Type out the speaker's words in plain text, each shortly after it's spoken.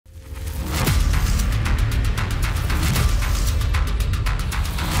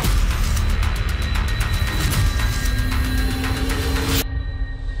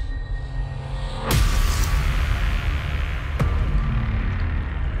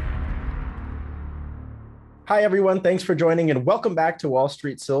Hi, everyone. Thanks for joining and welcome back to Wall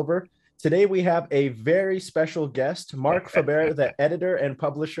Street Silver. Today, we have a very special guest, Marc Faber, the editor and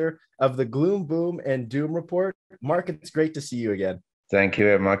publisher of the Gloom, Boom, and Doom Report. Marc, it's great to see you again. Thank you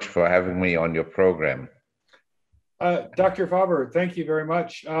very much for having me on your program. Dr. Faber, thank you very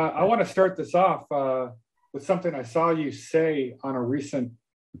much. I want to start this off with something I saw you say on a recent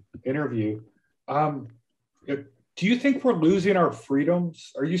interview. Do you think we're losing our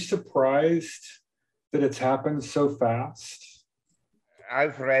freedoms? Are you surprised that it's happened so fast?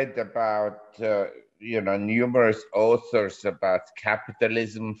 I've read about numerous authors about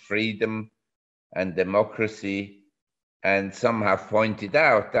capitalism, freedom, and democracy, and some have pointed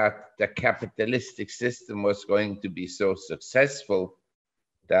out that the capitalistic system was going to be so successful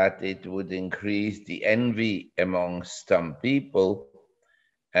that it would increase the envy amongst some people,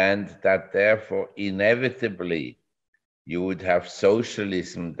 and that therefore inevitably you would have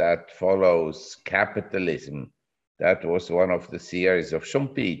socialism that follows capitalism. That was one of the theories of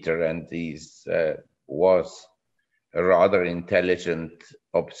Schumpeter, and he was a rather intelligent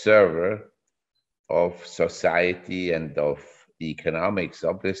observer of society and of economics,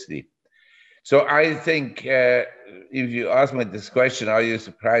 obviously. So I think if you ask me this question, are you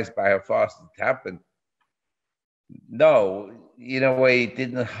surprised by how fast it happened? No, in a way, it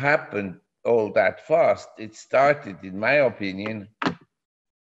didn't happen all that fast. It started, in my opinion,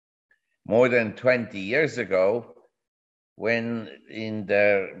 more than 20 years ago, when in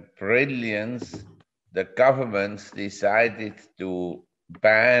their brilliance, the governments decided to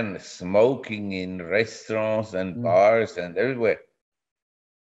ban smoking in restaurants and bars and everywhere.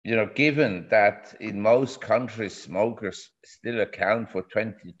 You know, given that in most countries, smokers still account for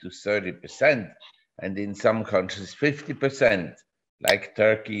 20 to 30%, and in some countries, 50%, like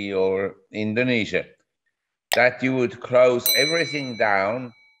Turkey or Indonesia, that you would close everything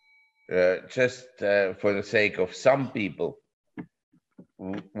down just for the sake of some people.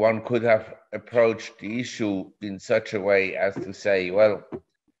 One could have approached the issue in such a way as to say, well,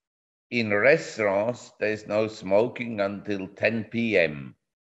 in restaurants, there's no smoking until 10 p.m.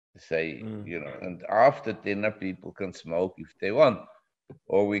 Say, and after dinner, people can smoke if they want.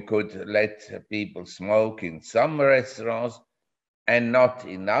 Or we could let people smoke in some restaurants and not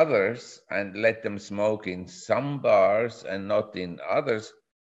in others, and let them smoke in some bars and not in others.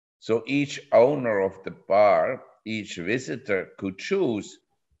 So each owner of the bar, each visitor could choose,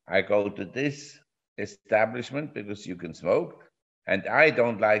 I go to this establishment because you can smoke, and I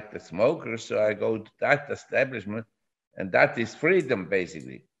don't like the smokers, so I go to that establishment, and that is freedom,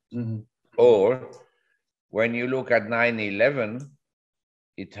 basically. Or when you look at 9/11,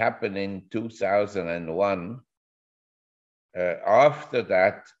 it happened in 2001. After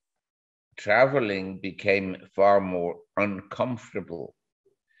that, traveling became far more uncomfortable.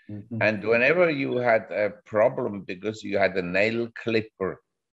 And whenever you had a problem because you had a nail clipper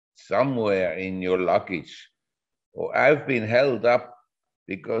somewhere in your luggage, or I've been held up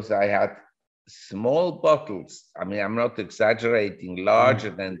because I had small bottles. I mean, I'm not exaggerating, larger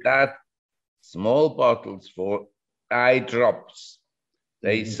than that, small bottles for eye drops.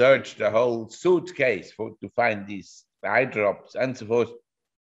 They searched the whole suitcase to find these eye drops and so forth.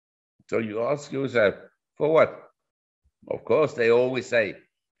 So you ask yourself, for what? Of course, they always say,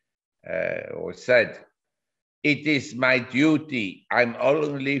 or said, it is my duty. I'm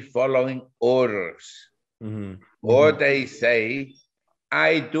only following orders. Or they say,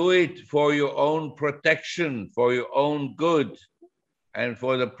 I do it for your own protection, for your own good, and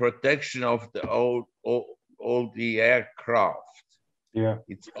for the protection of the all the aircraft. Yeah.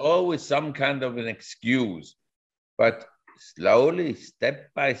 It's always some kind of an excuse, but slowly,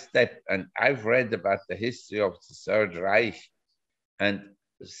 step by step, and I've read about the history of the Third Reich, and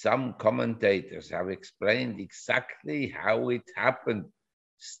some commentators have explained exactly how it happened,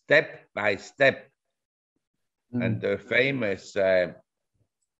 step by step. And the famous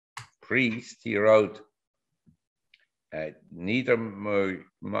priest, he wrote, Niedermüller,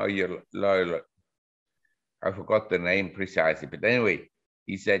 I forgot the name precisely, but anyway,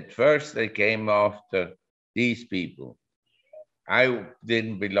 he said, first they came after these people. I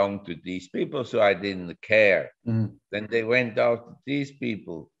didn't belong to these people, so I didn't care. Then they went after these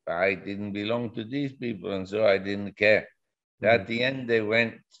people. I didn't belong to these people, and so I didn't care. At the end, they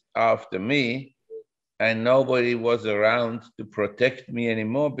went after me, and nobody was around to protect me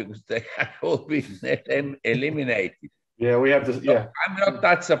anymore because they had all been eliminated. Yeah, we have to. Yeah, I'm not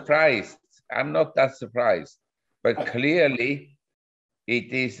that surprised. I'm not that surprised. But clearly,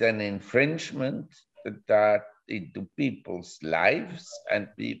 it is an infringement that into people's lives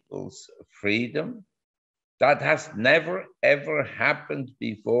and people's freedom that has never, ever happened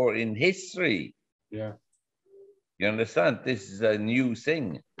before in history. Yeah. You understand? This is a new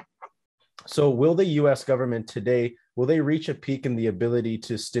thing. So will the US government today, will they reach a peak in the ability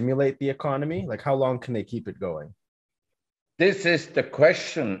to stimulate the economy? Like how long can they keep it going? This is the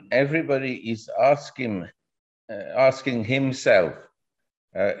question everybody is asking himself.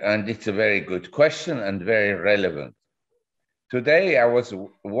 And it's a very good question and very relevant. Today, I was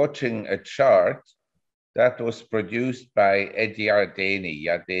watching a chart that was produced by Eddie Ardeni,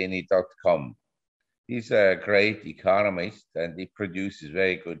 Ardeni.com. He's a great economist and he produces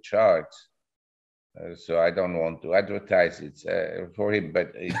very good charts. So I don't want to advertise it for him,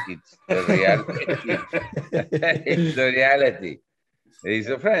 but it's the reality. It's the reality. He's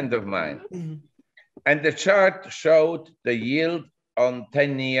a friend of mine. And the chart showed the yield on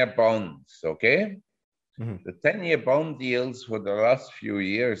 10-year bonds, okay? Mm-hmm. The 10-year bond yields for the last few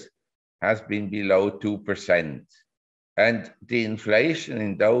years has been below 2%. And the inflation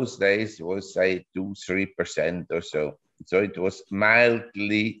in those days was, say, 2-3% or so. So it was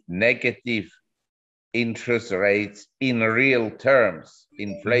mildly negative interest rates in real terms,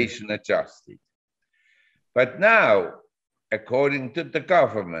 inflation adjusted. But now, according to the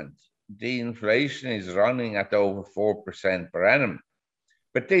government, the inflation is running at over 4% per annum.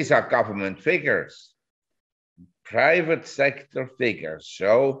 But these are government figures. Private sector figures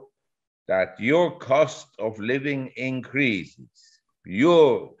show that your cost of living increases.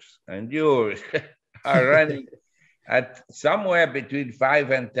 Yours and yours are running at somewhere between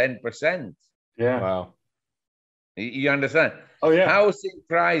 5 and 10%. Yeah. Wow. You understand? Oh, yeah. Housing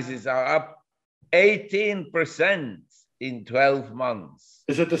prices are up 18% in 12 months.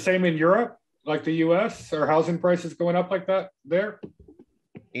 Is it the same in Europe, like the US? Are housing prices going up like that there?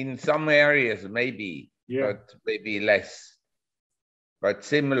 In some areas, maybe, but maybe less, but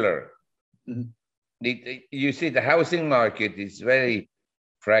similar. Mm-hmm. You see, the housing market is very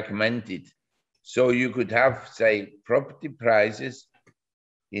fragmented. So you could have, say, property prices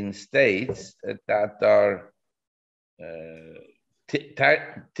in states that are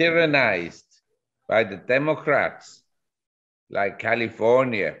tyrannized by the Democrats, like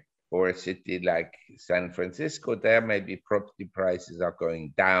California, or a city like San Francisco. There maybe property prices are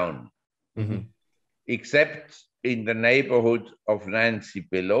going down, except in the neighborhood of Nancy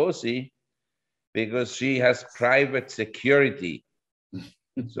Pelosi, because she has private security.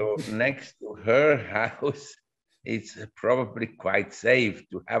 So next to her house, it's probably quite safe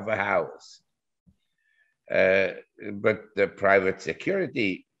to have a house. But the private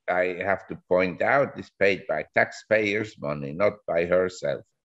security, I have to point out, is paid by taxpayers' money, not by herself.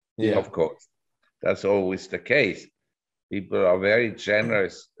 Yeah. Of course, that's always the case. People are very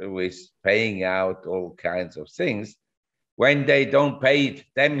generous with paying out all kinds of things when they don't pay it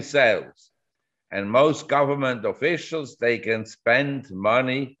themselves. And most government officials, they can spend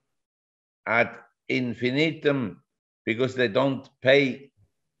money ad infinitum because they don't pay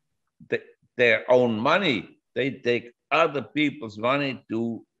their own money. They take other people's money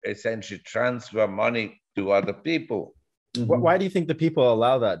to essentially transfer money to other people. Why do you think the people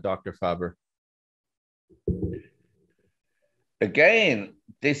allow that, Dr. Faber? Again,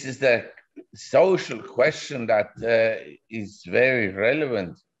 this is the social question that is very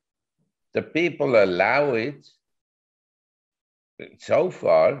relevant. The people allow it. So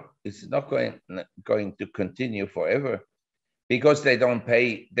far, it's not going to continue forever because they don't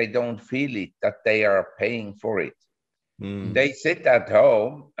pay, they don't feel it, that they are paying for it. They sit at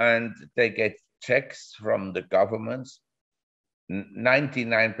home and they get checks from the governments.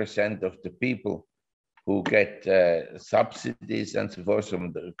 99% of the people who get subsidies and so forth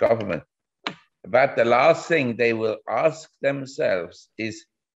from the government. But the last thing they will ask themselves is,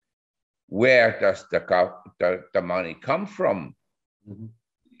 where does the money come from?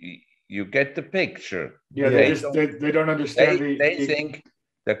 You get the picture. Yeah, they don't understand. They think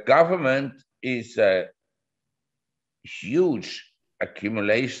the government is a huge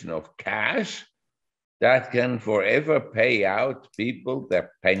accumulation of cash that can forever pay out people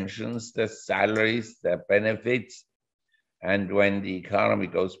their pensions, their salaries, their benefits. And when the economy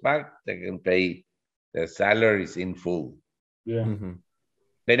goes back, they can pay their salaries in full. Yeah.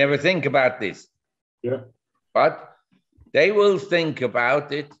 They never think about this. Yeah. But they will think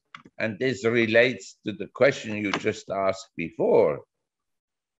about it. And this relates to the question you just asked before.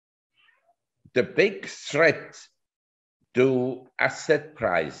 The big threat to asset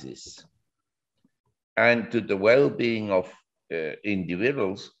prices and to the well-being of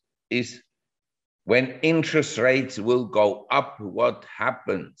individuals is when interest rates will go up, what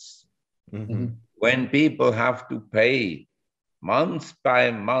happens? When people have to pay month by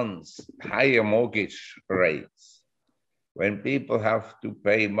month higher mortgage rates, when people have to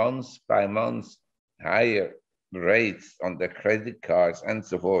pay month by month higher rates on the credit cards and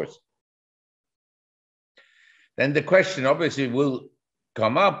so forth, then the question obviously will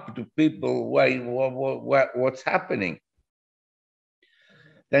come up to people, what's happening?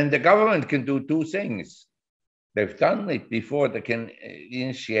 Then the government can do two things. They've done it before. They can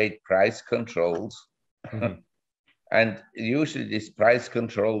initiate price controls. Mm-hmm. And usually these price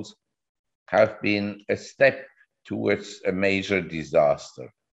controls have been a step towards a major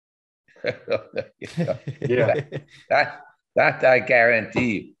disaster. Yeah. That I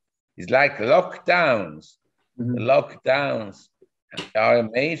guarantee. It's like lockdowns. Mm-hmm. The lockdowns are a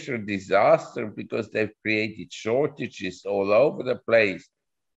major disaster because they've created shortages all over the place,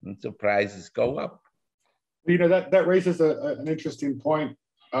 and so prices go up. You know, that raises an interesting point.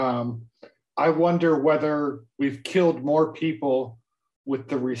 I wonder whether we've killed more people with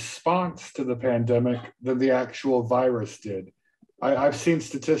the response to the pandemic than the actual virus did. I've seen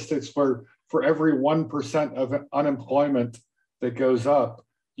statistics where for every 1% of unemployment that goes up,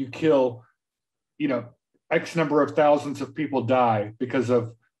 you kill, you know, X number of thousands of people die because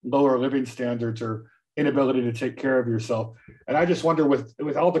of lower living standards or inability to take care of yourself. And I just wonder,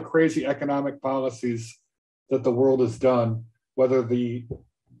 with all the crazy economic policies that the world has done, whether the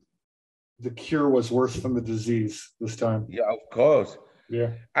cure was worse than the disease this time. Yeah, of course.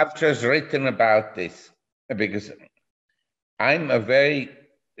 Yeah. I've just written about this because I'm a very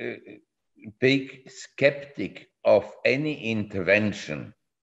big skeptic of any intervention.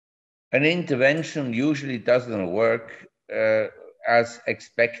 An intervention usually doesn't work as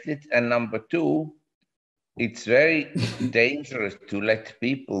expected. And number two, it's very dangerous to let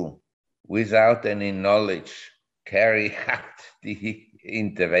people without any knowledge carry out the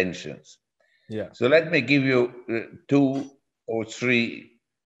interventions. Yeah. So let me give you 2 or 3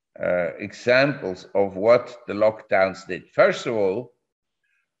 examples of what the lockdowns did. First of all,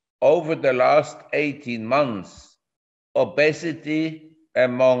 over the last 18 months, obesity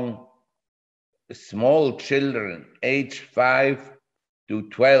among small children aged 5 to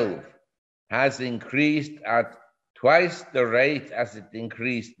 12 has increased at twice the rate as it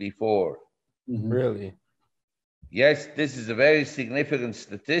increased before. Mm-hmm. Really? Yes, this is a very significant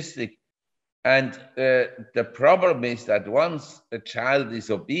statistic. And the problem is that once a child is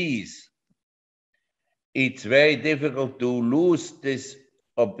obese, it's very difficult to lose this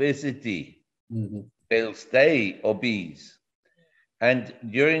obesity. Mm-hmm. They'll stay obese. And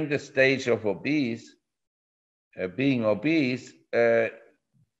during the stage of being obese,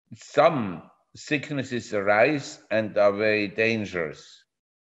 some sicknesses arise and are very dangerous.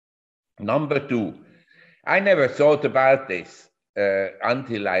 Number 2, I never thought about this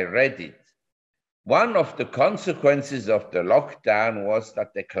until I read it. One of the consequences of the lockdown was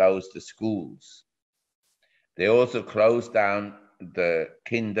that they closed the schools. They also closed down the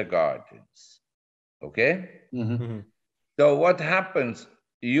kindergartens. Okay? Mm-hmm. So what happens?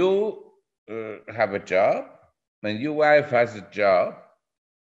 You have a job, and your wife has a job,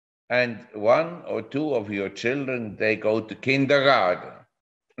 and 1 or 2 of your children, they go to kindergarten.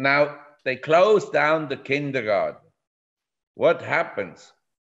 Now, they close down the kindergarten. What happens?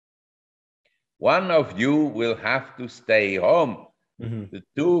 One of you will have to stay home. Mm-hmm. The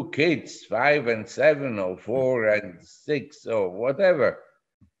 2 kids, 5 and 7 or 4 and 6 or whatever,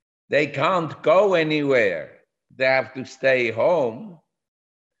 they can't go anywhere. They have to stay home.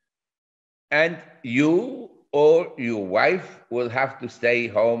 And you or your wife will have to stay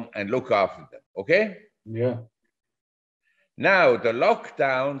home and look after them, okay? Yeah. Now, the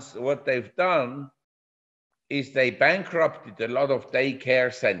lockdowns, what they've done is they bankrupted a lot of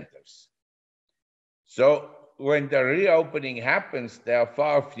daycare centers. So when the reopening happens, there are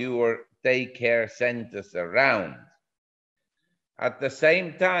far fewer daycare centers around. At the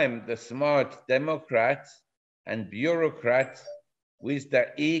same time, the smart Democrats and bureaucrats, with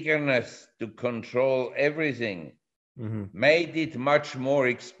their eagerness to control everything, mm-hmm. made it much more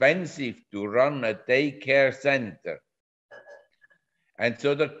expensive to run a daycare center. And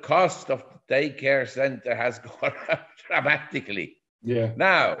so the cost of the daycare center has gone up dramatically. Yeah.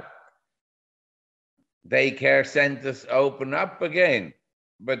 Now, daycare centers open up again,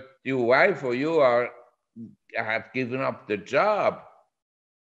 but your wife or you have given up the job.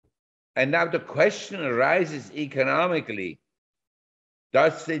 And now the question arises economically.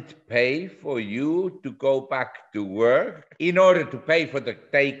 Does it pay for you to go back to work in order to pay for the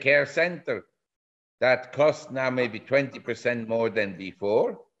daycare center that costs now maybe 20% more than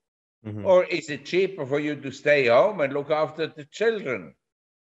before? Mm-hmm. Or is it cheaper for you to stay home and look after the children?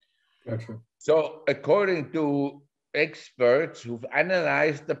 Gotcha. So according to experts who've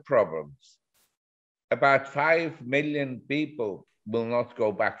analyzed the problems, about 5 million people will not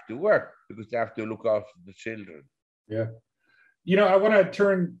go back to work because they have to look after the children. Yeah. You know, I want to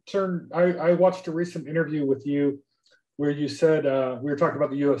turn. I watched a recent interview with you where you said we were talking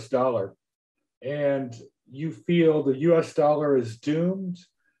about the U.S. dollar, and you feel the U.S. dollar is doomed,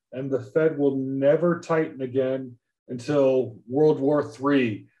 and the Fed will never tighten again until World War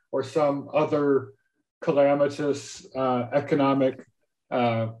III or some other calamitous economic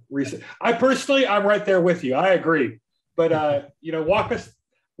reason. I'm right there with you. I agree, but you know, walk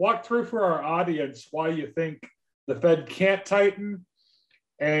through for our audience why you think the Fed can't tighten,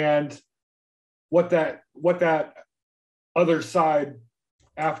 and what that other side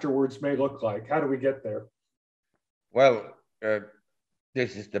afterwards may look like. How do we get there? Well,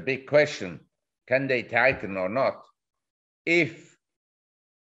 this is the big question. Can they tighten or not? If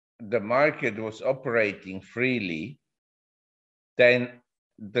the market was operating freely, then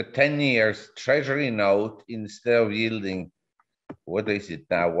the 10 years treasury note, instead of yielding, what is it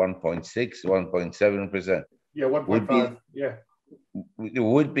now, 1.6, 1.7%? Yeah, 1.5. Yeah. It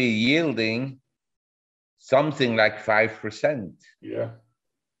would be yielding something like 5%. Yeah.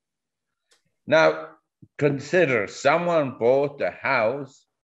 Now, consider someone bought a house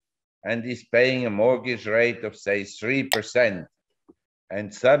and is paying a mortgage rate of, say, 3%,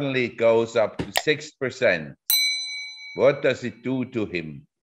 and suddenly it goes up to 6%. What does it do to him?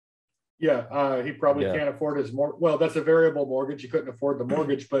 Yeah, he probably can't afford his mortgage. Well, that's a variable mortgage. He couldn't afford the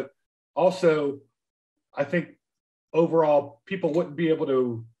mortgage, but also, I think overall, people wouldn't be able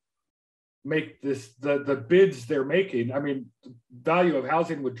to make the bids they're making. I mean, the value of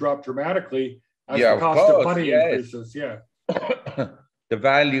housing would drop dramatically as the cost of money increases. Yeah. The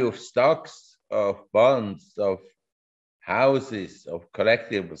value of stocks, of bonds, of houses, of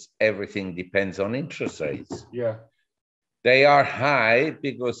collectibles, everything depends on interest rates. Yeah. They are high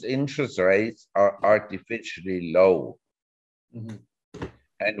because interest rates are artificially low. Mm-hmm.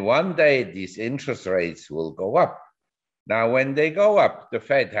 And one day these interest rates will go up. Now, when they go up, the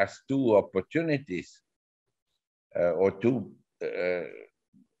Fed has two opportunities or two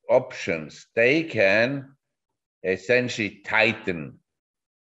options. They can essentially tighten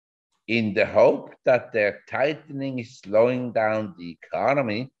in the hope that their tightening is slowing down the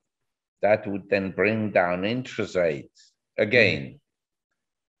economy. That would then bring down interest rates again.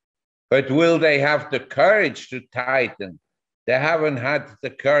 But will they have the courage to tighten? They haven't had the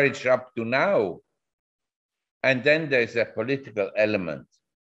courage up to now. And then there's a political element.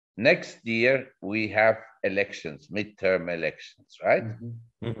 Next year, we have elections, midterm elections, right?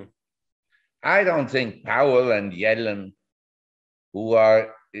 Mm-hmm. Mm-hmm. I don't think Powell and Yellen, who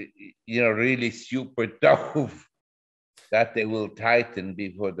are, really super dove, that they will tighten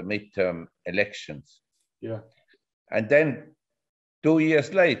before the midterm elections. Yeah. And then 2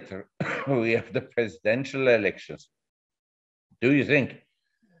 years later, we have the presidential elections. Do you think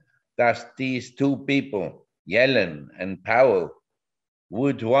that these two people, Yellen and Powell,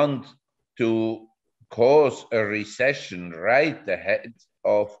 would want to cause a recession right ahead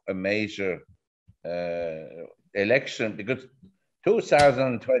of a major election? Because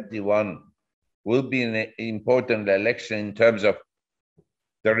 2021 will be an important election in terms of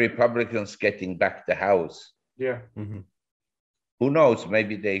the Republicans getting back the House. Yeah. Mm-hmm. Who knows?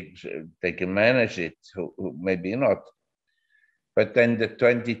 Maybe they can manage it, maybe not. But then the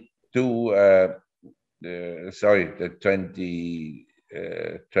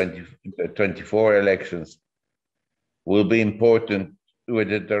 24 elections will be important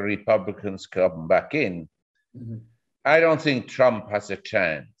whether the Republicans come back in. Mm-hmm. I don't think Trump has a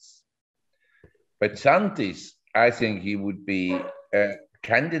chance. But Santis, I think he would be a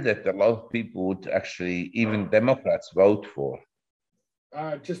candidate a lot of people would actually, even Democrats, vote for.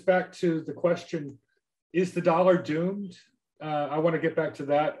 Just back to the question, is the dollar doomed? I want to get back to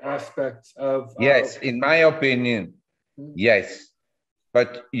that aspect of... Yes, in my opinion, yes.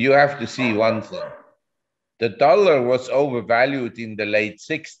 But you have to see one thing. The dollar was overvalued in the late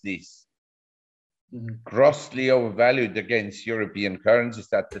 60s, grossly overvalued against European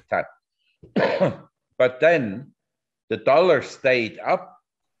currencies at the time. But then the dollar stayed up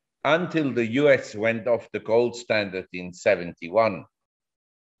until the US went off the gold standard in 71.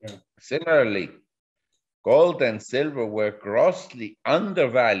 Yeah. Similarly, gold and silver were grossly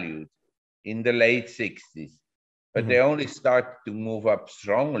undervalued in the late 60s, but they only started to move up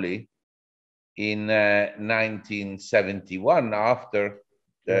strongly in 1971 after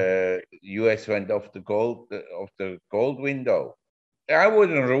the US went off the gold window. I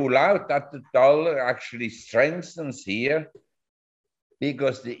wouldn't rule out that the dollar actually strengthens here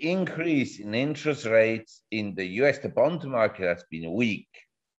because the increase in interest rates in the US, the bond market has been weak.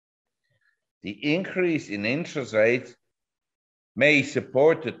 The increase in interest rates may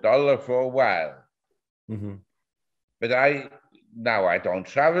support the dollar for a while. Mm-hmm. But I don't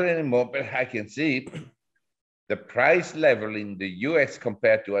travel anymore, but I can see the price level in the US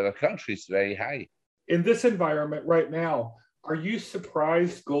compared to other countries very high. In this environment right now, are you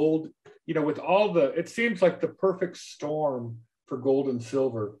surprised gold, with all it seems like the perfect storm for gold and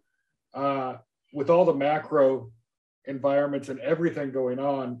silver, with all the macro environments and everything going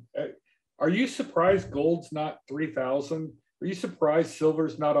on. Are you surprised gold's not 3,000? Are you surprised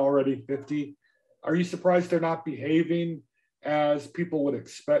silver's not already 50? Are you surprised they're not behaving as people would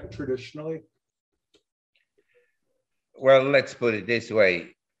expect traditionally? Well, let's put it this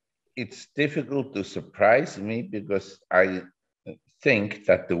way. It's difficult to surprise me because I think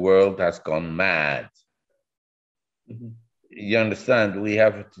that the world has gone mad. Mm-hmm. You understand? We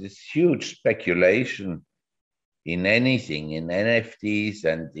have this huge speculation in anything, in NFTs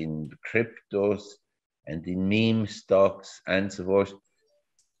and in cryptos and in meme stocks and so forth.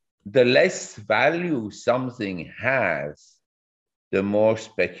 The less value something has, the more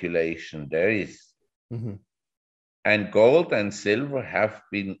speculation there is. Mm-hmm. And gold and silver have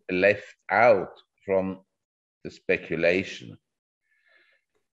been left out from the speculation.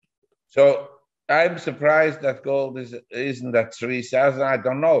 So I'm surprised that gold isn't at 3,000. I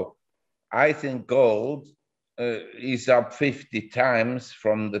don't know. I think gold is up 50 times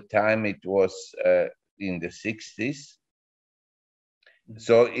from the time it was in the 60s.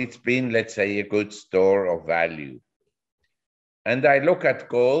 So it's been, let's say, a good store of value. And I look at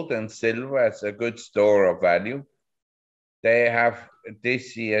gold and silver as a good store of value. They have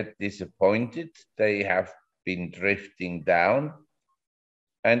this year disappointed. They have been drifting down.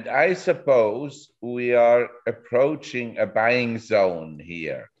 And I suppose we are approaching a buying zone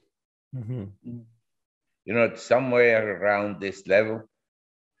here. Mm-hmm. You know, somewhere around this level,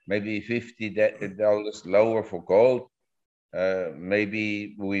 maybe $50 lower for gold.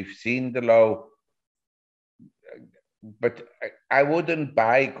 Maybe we've seen the low. But I wouldn't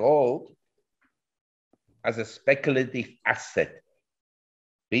buy gold as a speculative asset.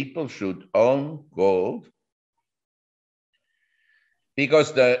 People should own gold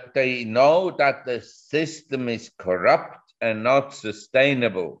because they know that the system is corrupt and not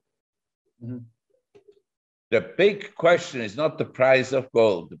sustainable. Mm-hmm. The big question is not the price of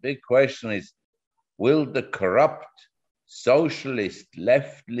gold. The big question is, will the corrupt, socialist,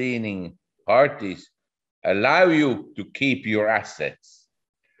 left-leaning parties allow you to keep your assets?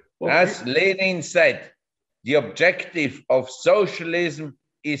 Well, as Lenin said, the objective of socialism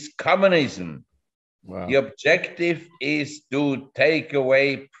is communism. Wow. The objective is to take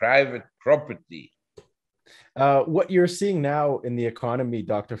away private property. What you're seeing now in the economy,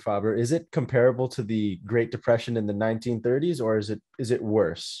 Dr. Faber, is it comparable to the Great Depression in the 1930s, or is it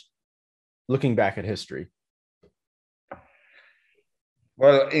worse, looking back at history?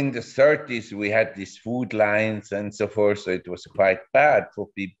 Well, in the 30s, we had these food lines and so forth, so it was quite bad for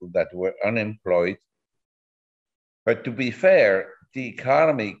people that were unemployed. But to be fair, the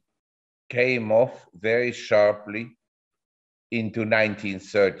economy came off very sharply into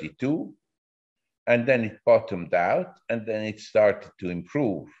 1932, and then it bottomed out, and then it started to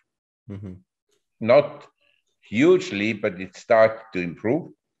improve. Mm-hmm. Not hugely, but it started to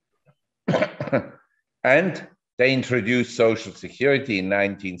improve. And they introduced Social Security in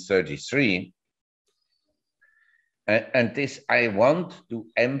 1933. And this I want to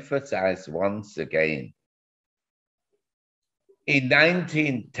emphasize once again. In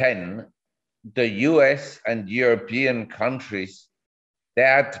 1910, the US and European countries, they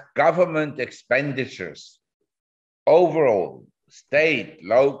had government expenditures, overall, state,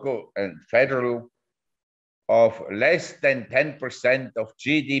 local, and federal, of less than 10% of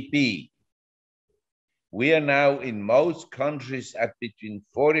GDP. We are now in most countries at between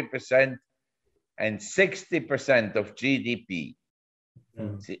 40% and 60% of GDP.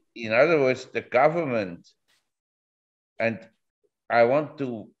 Mm. In other words, the government, and I want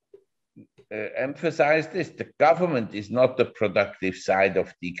to emphasize this, the government is not the productive side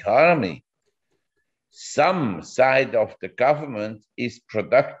of the economy. Some side of the government is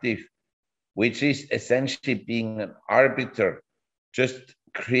productive, which is essentially being an arbiter, just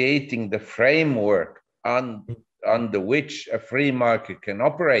creating the framework under which a free market can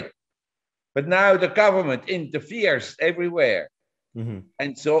operate. But now the government interferes everywhere. Mm-hmm.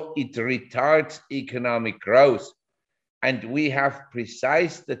 And so it retards economic growth. And we have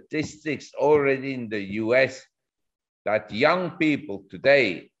precise statistics already in the US that young people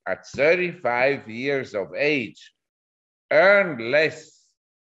today at 35 years of age earn less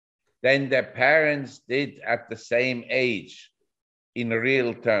than their parents did at the same age in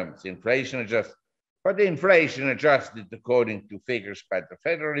real terms, inflation adjusted. but inflation adjusted according to figures by the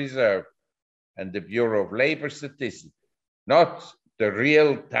Federal Reserve and the Bureau of Labor Statistics, not the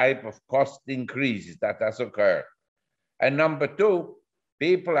real type of cost increases that has occurred. And number two,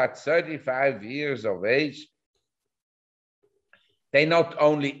 people at 35 years of age, they not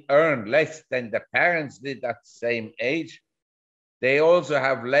only earn less than the parents did at the same age, they also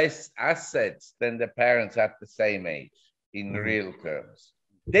have less assets than the parents at the same age in real terms.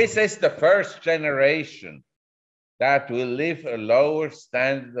 This is the first generation that will live a lower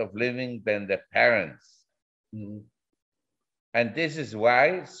standard of living than the parents. And this is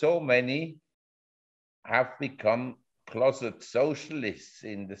why so many have become closet socialists,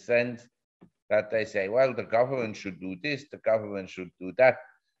 in the sense that they say, well, the government should do this, the government should do that.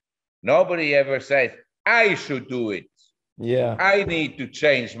 Nobody ever says, I should do it. Yeah. I need to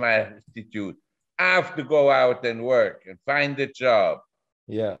change my attitude. I have to go out and work and find a job.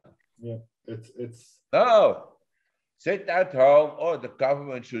 Yeah. Yeah. It's No. Sit at home. Oh, the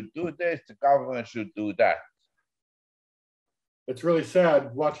government should do this, the government should do that. It's really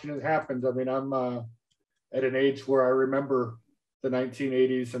sad watching it happen. I mean, I'm at an age where I remember the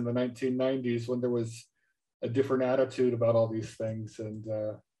 1980s and the 1990s when there was a different attitude about all these things. And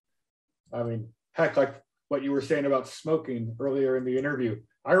I mean, heck, like what you were saying about smoking earlier in the interview.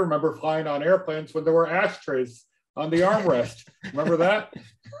 I remember flying on airplanes when there were ashtrays on the armrest. Remember that?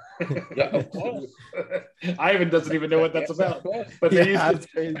 Yeah, of course. Ivan doesn't even know what that's about. But they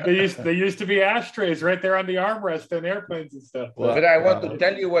used to be ashtrays right there on the armrest on airplanes and stuff. But I want to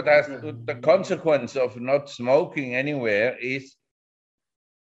tell you what the consequence of not smoking anywhere is.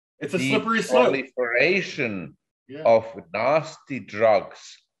 It's a slippery slope. Proliferation of nasty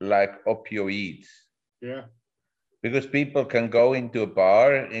drugs like opioids. Yeah. Because people can go into a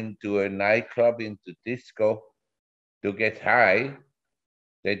bar, into a nightclub, into disco to get high.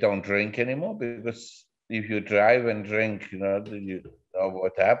 They don't drink anymore, because if you drive and drink, you know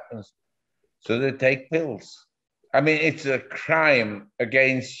what happens. So they take pills. I mean, it's a crime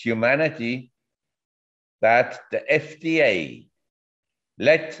against humanity that the FDA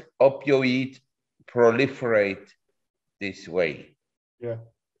let opioid proliferate this way. Yeah,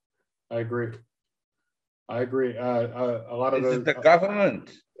 I agree. A lot of the government.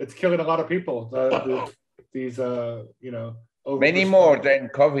 It's killing a lot of people. These many more than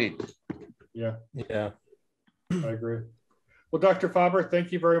COVID. Yeah. Yeah. I agree. Well, Dr. Faber,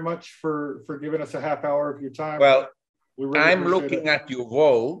 thank you very much for giving us a half hour of your time. Well, really I'm looking at your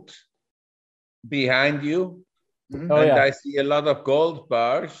vault behind you, Mm-hmm. and I see a lot of gold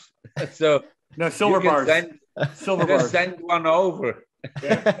bars. So no, silver bars. Silver bars. Send one over.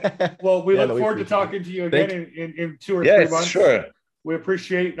 Yeah. Well, we look forward to talking to you again in 2 or 3 months. Yes, sure. We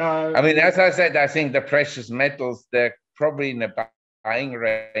appreciate. I mean, as I said, I think the precious metals, they're probably in a buying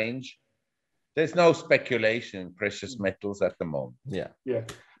range. There's no speculation in precious metals at the moment. Yeah. Yeah.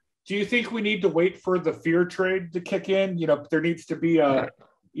 Do you think we need to wait for the fear trade to kick in? There needs to be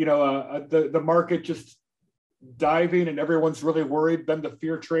the market just diving and everyone's really worried. Then the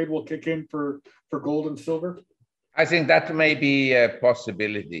fear trade will kick in for gold and silver. I think that may be a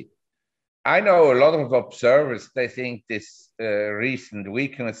possibility. I know a lot of observers, they think this recent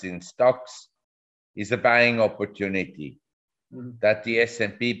weakness in stocks is a buying opportunity, that the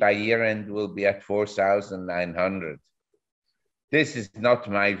S&P by year end will be at 4,900. This is not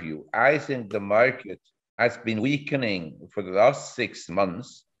my view. I think the market has been weakening for the last 6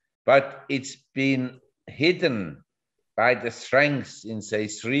 months, but it's been hidden by the strengths in, say,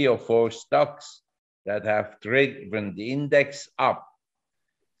 3 or 4 stocks that have driven the index up.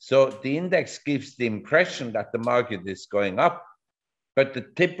 So the index gives the impression that the market is going up, but the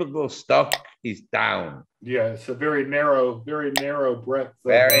typical stock is down. Yeah, it's a very narrow breadth.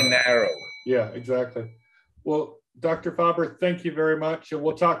 Very narrow. Yeah, exactly. Well, Dr. Faber, thank you very much. And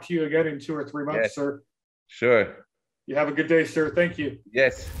we'll talk to you again in 2 or 3 months, sir. Sure. You have a good day, sir. Thank you.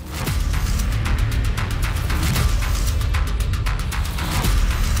 Yes.